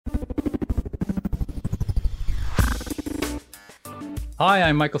Hi,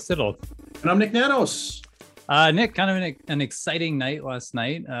 I'm Michael Siddle. And I'm Nick Nanos. Nick, kind of an exciting night last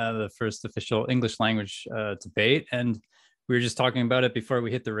night, the first official English language debate. And we were just talking about it before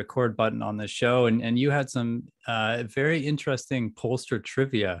we hit the record button on the show. And you had some very interesting pollster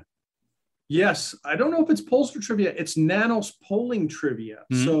trivia. Yes, I don't know if it's pollster trivia. It's Nanos polling trivia.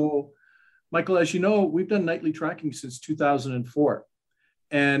 Mm-hmm. So, Michael, as you know, we've done nightly tracking since 2004.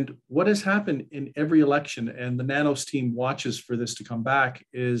 And what has happened in every election, and the Nanos team watches for this to come back,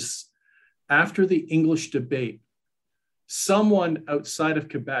 is after the English debate, someone outside of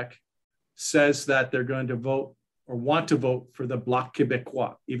Quebec says that they're going to vote or want to vote for the Bloc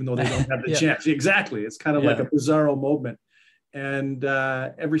Québécois, even though they don't have the Yeah. chance. Exactly. It's kind of like Yeah. a bizarro moment. And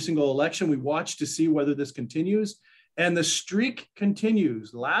every single election, we watch to see whether this continues. And the streak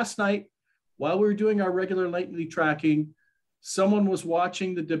continues. Last night, while we were doing our regular nightly tracking, someone was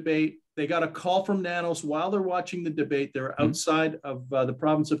watching the debate. They got a call from Nanos while they're watching the debate. They were outside of the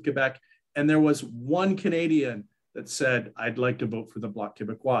province of Quebec. And there was one Canadian that said, I'd like to vote for the Bloc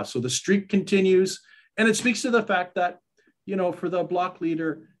Québécois. So the streak continues. And it speaks to the fact that, you know, for the Bloc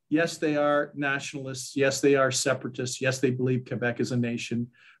leader, yes, they are nationalists. Yes, they are separatists. Yes, they believe Quebec is a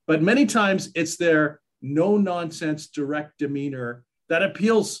nation. But many times it's their no-nonsense, direct demeanor that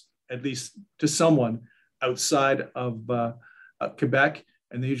appeals, at least to someone outside of Quebec.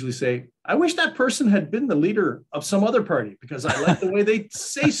 And they usually say, I wish that person had been the leader of some other party because I like the way they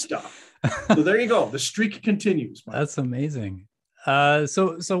say stuff. So there you go. The streak continues. Mike. That's amazing.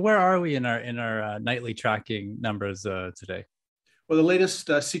 So where are we in our nightly tracking numbers today? Well, the latest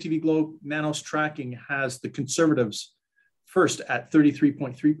CTV Globe Nanos tracking has the Conservatives first at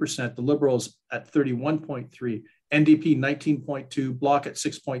 33.3%, the Liberals at 31.3%, NDP 19.2%, Bloc at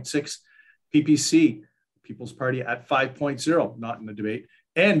 6.6%, PPC, People's Party at 5.0%, not in the debate,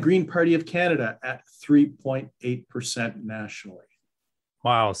 and Green Party of Canada at 3.8% nationally.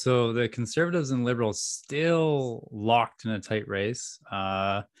 Wow. So the Conservatives and Liberals still locked in a tight race.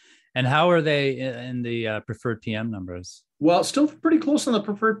 And how are they in the preferred PM numbers? Well, still pretty close on the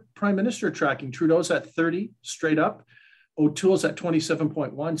preferred prime minister tracking. Trudeau's at 30 straight up. O'Toole's at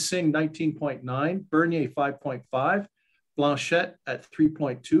 27.1, Singh 19.9, Bernier 5.5, Blanchette at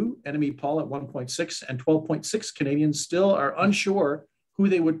 3.2, Enemy Paul at 1.6, and 12.6 Canadians still are unsure who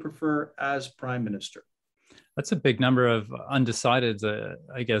they would prefer as prime minister. That's a big number of undecideds,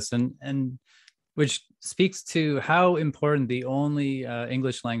 I guess, and which speaks to how important the only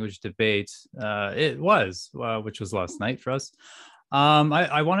English language debate it was, which was last night for us.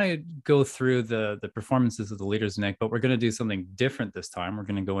 I want to go through the performances of the leaders, Nick, but we're going to do something different this time. We're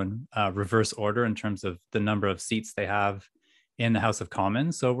going to go in reverse order in terms of the number of seats they have in the House of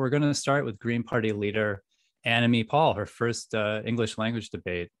Commons. So we're going to start with Green Party leader Annamie Paul, her first English language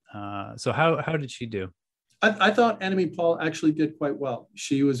debate. So how did she do? I thought Annamie Paul actually did quite well.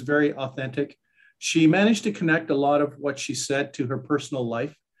 She was very authentic. She managed to connect a lot of what she said to her personal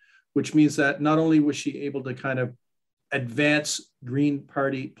life, which means that not only was she able to kind of advance Green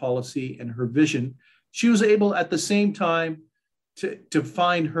Party policy and her vision, she was able at the same time to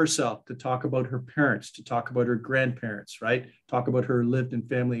find herself, to talk about her parents, to talk about her grandparents, right? Talk about her lived and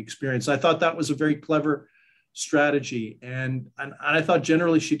family experience. I thought that was a very clever strategy. And I thought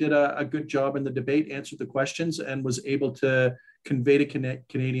generally she did a good job in the debate, answered the questions, and was able to convey to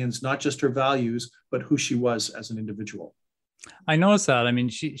Canadians not just her values, but who she was as an individual. I noticed that. I mean,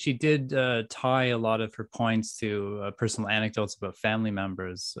 she did tie a lot of her points to personal anecdotes about family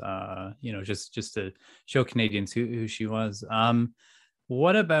members, just to show Canadians who she was.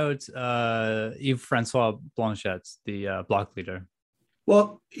 What about Yves-Francois Blanchette, the Bloc leader?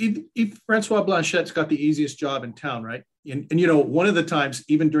 Well, Yves-Francois Blanchette's got the easiest job in town, right? And, you know, one of the times,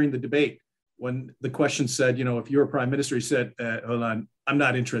 even during the debate, when the question said, you know, if you're prime minister, he said, hold on, I'm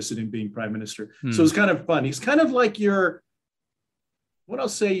not interested in being prime minister. So it's kind of fun. He's kind of like your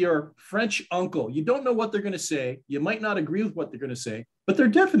French uncle. You don't know what they're going to say. You might not agree with what they're going to say, but they're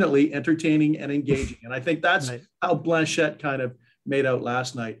definitely entertaining and engaging. And I think that's right. How Blanchette kind of made out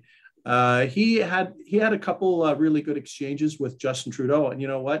last night. He had a couple really good exchanges with Justin Trudeau. And you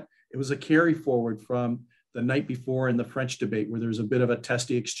know what? It was a carry forward from the night before in the French debate, where there's a bit of a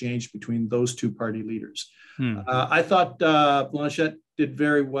testy exchange between those two party leaders. I thought Blanchette did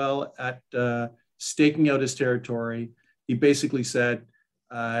very well at staking out his territory. He basically said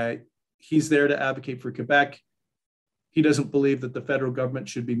he's there to advocate for Quebec. He doesn't believe that the federal government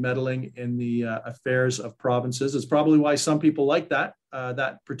should be meddling in the affairs of provinces. It's probably why some people like that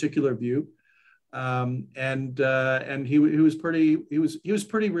particular view. And he was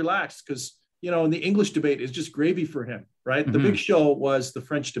pretty relaxed because, you know, in the English debate is just gravy for him, right? Mm-hmm. The big show was the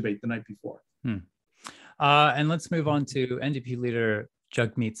French debate the night before. And let's move on to NDP leader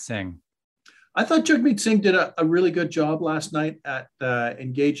Jagmeet Singh. I thought Jagmeet Singh did a really good job last night at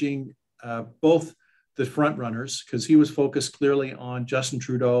engaging both the front runners, because he was focused clearly on Justin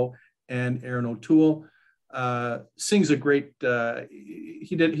Trudeau and Aaron O'Toole. Singh's a great.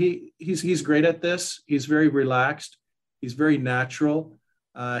 He's great at this. He's very relaxed. He's very natural.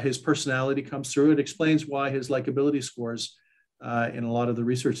 His personality comes through. It explains why his likability scores in a lot of the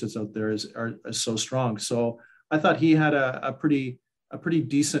research that's out there are so strong. So I thought he had a pretty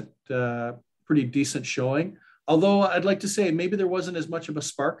decent showing. Although I'd like to say maybe there wasn't as much of a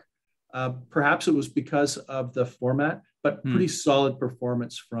spark. Perhaps it was because of the format, but pretty solid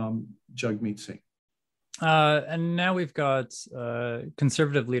performance from Jagmeet Singh. And now we've got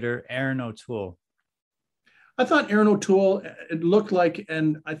Conservative leader Aaron O'Toole. I thought Aaron O'Toole, it looked like,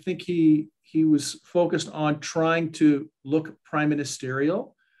 and I think he was focused on trying to look prime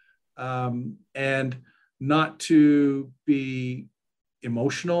ministerial and not to be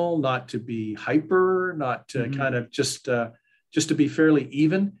emotional, not to be hyper, not to kind of just to be fairly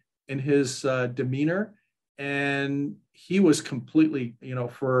even in his demeanor. And he was completely,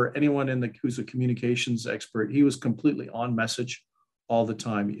 for anyone who's a communications expert, he was completely on message all the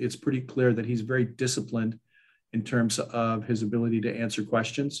time. It's pretty clear that he's very disciplined in terms of his ability to answer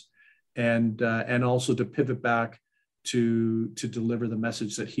questions and also to pivot back to deliver the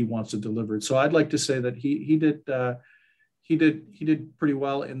message that he wants to deliver. So I'd like to say that he did pretty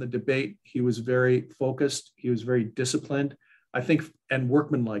well in the debate. He was very focused. He was very disciplined, I think, and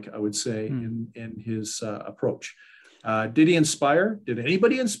workmanlike, I would say, in his approach. Did he inspire? Did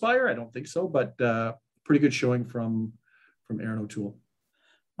anybody inspire? I don't think so, but pretty good showing from Aaron O'Toole.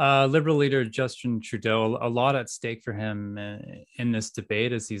 Liberal leader Justin Trudeau, a lot at stake for him in this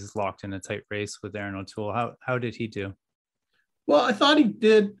debate as he's locked in a tight race with Aaron O'Toole. How did he do? Well, I thought he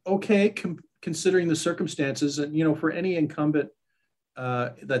did okay considering the circumstances. And, for any incumbent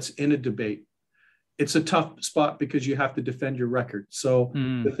that's in a debate, it's a tough spot because you have to defend your record. So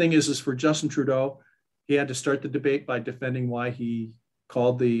the thing is for Justin Trudeau, he had to start the debate by defending why he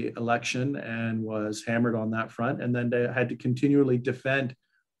called the election and was hammered on that front. And then they had to continually defend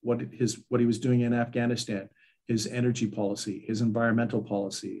what he was doing in Afghanistan, his energy policy, his environmental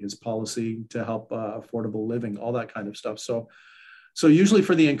policy, his policy to help affordable living, all that kind of stuff. So usually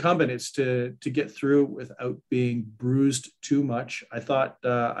for the incumbent, it's to get through without being bruised too much. I thought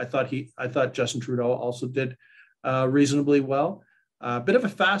Justin Trudeau also did reasonably well. A bit of a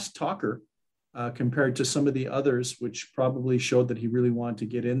fast talker compared to some of the others, which probably showed that he really wanted to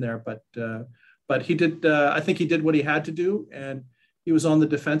get in there. But he did. I think he did what he had to do, and he was on the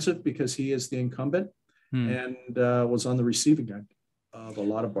defensive because he is the incumbent and was on the receiving end of a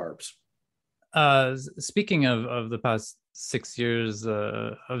lot of barbs. Speaking of the past 6 years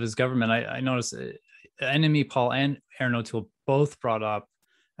of his government, I noticed NME Paul and Aaron O'Toole both brought up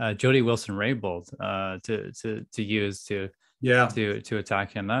Jody Wilson-Raybould to use to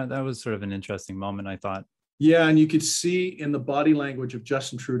attack him. That was sort of an interesting moment, I thought. Yeah, and you could see in the body language of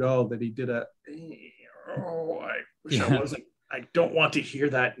Justin Trudeau that he did I wish I wasn't. I don't want to hear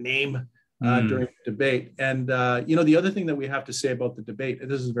that name during the debate. And, the other thing that we have to say about the debate,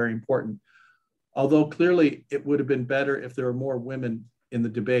 and this is very important, although clearly it would have been better if there were more women in the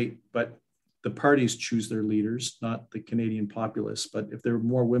debate, but the parties choose their leaders, not the Canadian populace. But if there were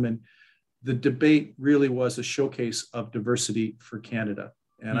more women, the debate really was a showcase of diversity for Canada.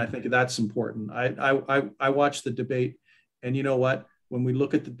 And I think that's important. I watched the debate, and you know what? When we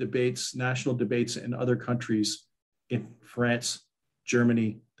look at the debates, national debates in other countries, in France,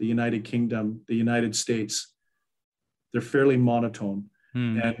 Germany, the United Kingdom, the United States, they're fairly monotone.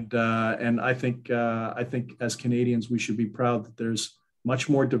 And I think as Canadians, we should be proud that there's much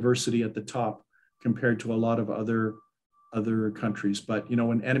more diversity at the top compared to a lot of other countries. But,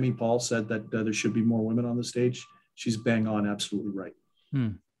 when NME Paul said that there should be more women on the stage, she's bang on, absolutely right.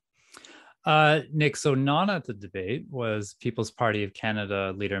 Nick, so not at the debate was People's Party of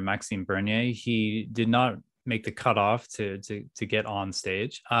Canada leader Maxime Bernier. He did not make the cutoff to get on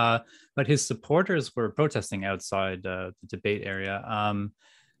stage, but his supporters were protesting outside the debate area.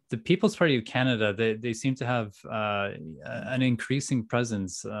 The People's Party of Canada, they seem to have an increasing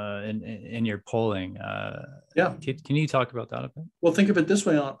presence in your polling. Can you talk about that a bit? Well, think of it this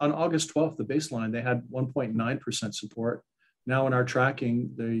way. On August 12th, the baseline, they had 1.9% support. Now in our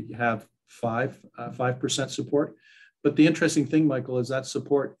tracking, they have 5% support. But the interesting thing, Michael, is that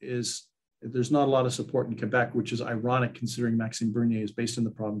support there's not a lot of support in Quebec, which is ironic considering Maxime Bernier is based in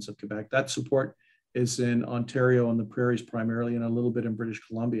the province of Quebec. That support is in Ontario and the prairies primarily, and a little bit in British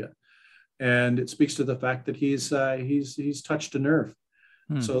Columbia. And it speaks to the fact that he's touched a nerve.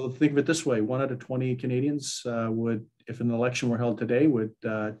 So think of it this way: 1 out of 20 Canadians would, if an election were held today, would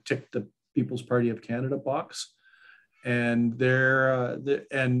tick the People's Party of Canada box, and they're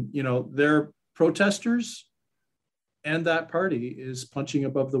protesters, and that party is punching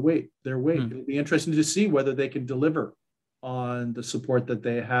above their weight. It'll be interesting to see whether they can deliver on the support that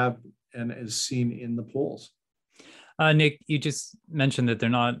they have and is seen in the polls. Nick, you just mentioned that they're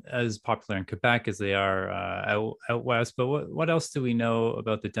not as popular in Quebec as they are out west, but what else do we know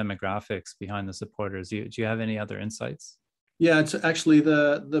about the demographics behind the supporters? Do you have any other insights? Yeah, it's actually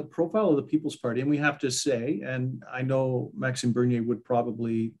the profile of the People's Party. And we have to say, and I know Maxime Bernier would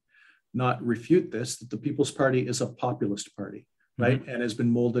probably not refute this, that the People's Party is a populist party, right? And has been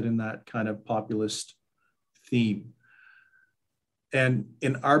molded in that kind of populist theme. And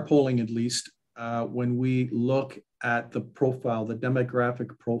in our polling, at least, when we look at the profile, the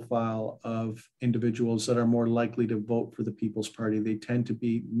demographic profile of individuals that are more likely to vote for the People's Party, they tend to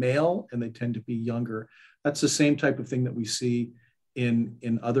be male and they tend to be younger. That's the same type of thing that we see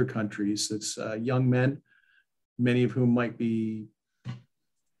in other countries. It's young men, many of whom might be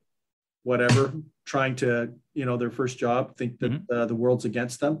whatever, trying to, their first job, think that the world's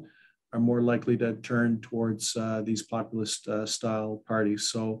against them, are more likely to turn towards these populist style parties.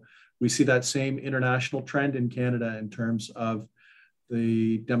 So we see that same international trend in Canada in terms of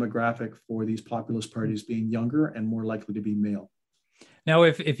the demographic for these populist parties being younger and more likely to be male. Now,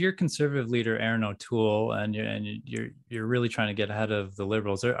 if you're Conservative leader Erin O'Toole and you're really trying to get ahead of the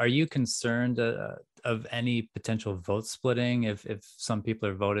Liberals, are you concerned of any potential vote splitting if some people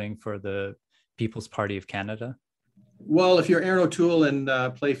are voting for the People's Party of Canada? Well, if you're Erin O'Toole and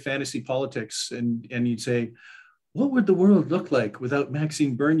play fantasy politics and you'd say, what would the world look like without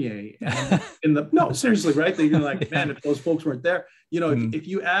Maxime Bernier? No, seriously, right? You're like, man, if those folks weren't there, if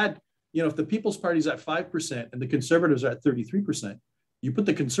you add, if the People's Party's at 5% and the Conservatives are at 33%, you put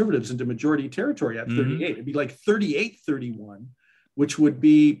the Conservatives into majority territory at 38. It'd be like 38-31, which would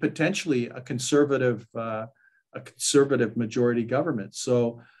be potentially a conservative majority government.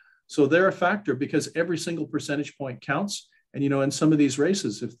 So they're a factor because every single percentage point counts. And in some of these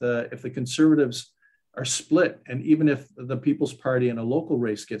races, if the Conservatives are split, and even if the People's Party in a local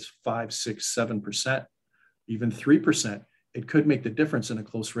race gets 5, 6, 7%, even 3%, it could make the difference in a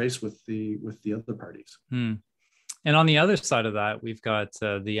close race with the other parties. And on the other side of that, we've got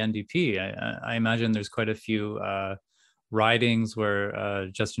the NDP. I imagine there's quite a few ridings where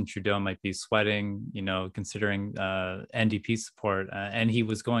Justin Trudeau might be sweating, considering NDP support. And he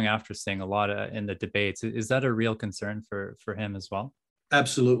was going after Singh a lot in the debates. Is that a real concern for him as well?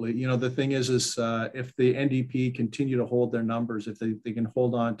 Absolutely. The thing is if the NDP continue to hold their numbers, if they can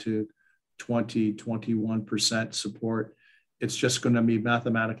hold on to 20, 21% support, it's just going to be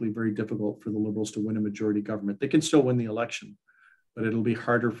mathematically very difficult for the Liberals to win a majority government. They can still win the election, but it'll be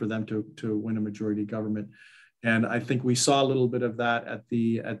harder for them to win a majority government. And I think we saw a little bit of that at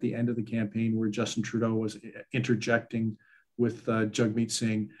the end of the campaign where Justin Trudeau was interjecting with Jagmeet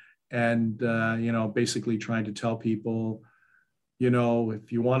Singh and, basically trying to tell people,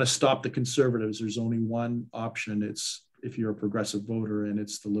 if you want to stop the Conservatives, there's only one option. It's if you're a progressive voter, and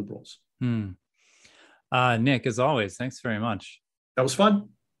it's the Liberals. Nick, as always, thanks very much. That was fun.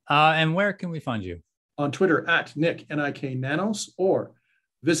 And where can we find you? On Twitter at Nick, N-I-K Nanos, or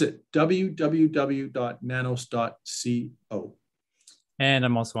visit www.nanos.co. And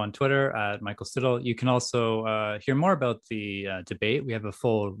I'm also on Twitter at Michael Siddle. You can also hear more about the debate. We have a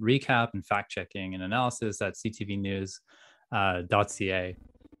full recap and fact-checking and analysis at ctvnews.ca.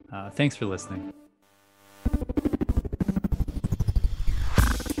 Thanks for listening.